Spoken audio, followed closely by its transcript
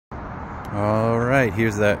Alright,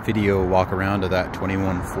 here's that video walk around of that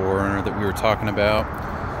 21 4Runner that we were talking about.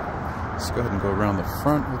 Let's go ahead and go around the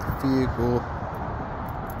front with the vehicle.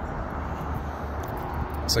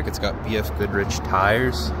 Looks like it's got BF Goodrich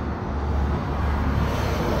tires.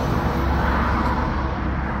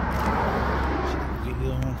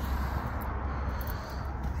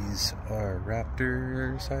 These are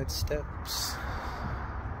Raptor side steps.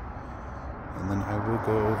 And then I will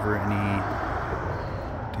go over any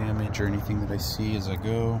damage or anything that I see as I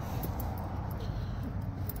go.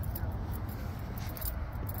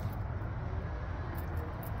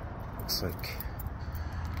 Looks like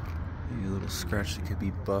maybe a little scratch that could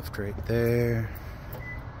be buffed right there.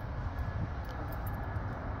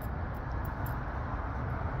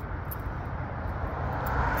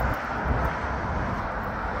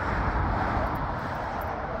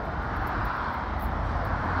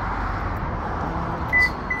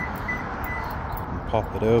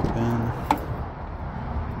 Pop it open.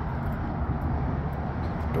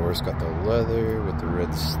 Door's got the leather with the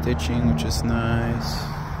red stitching, which is nice.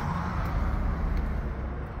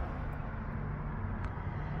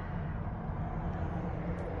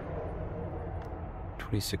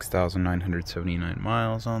 $26,979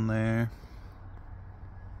 miles on there.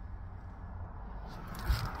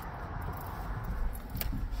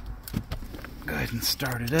 Go ahead and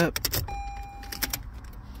start it up.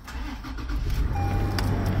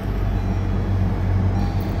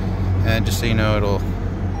 And just so you know, it'll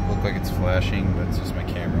look like it's flashing, but it's just my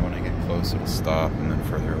camera. When I get close, it'll stop, and then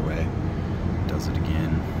further away, it does it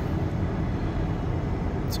again.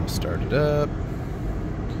 So I'll start it up.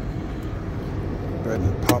 Go ahead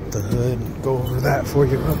and pop the hood and go over that for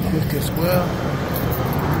you real quick as well.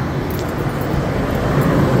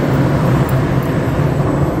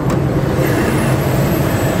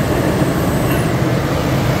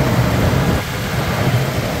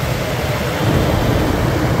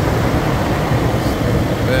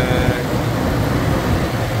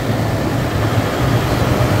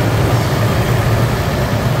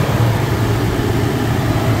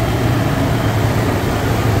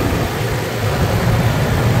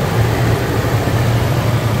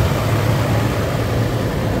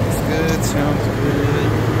 Sounds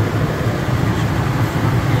good.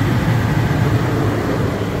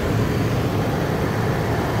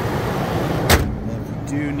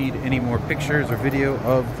 If you do need any more pictures or video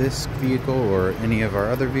of this vehicle or any of our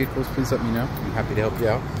other vehicles, please let me know. I'm happy to help you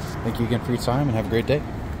out. Thank you again for your time and have a great day.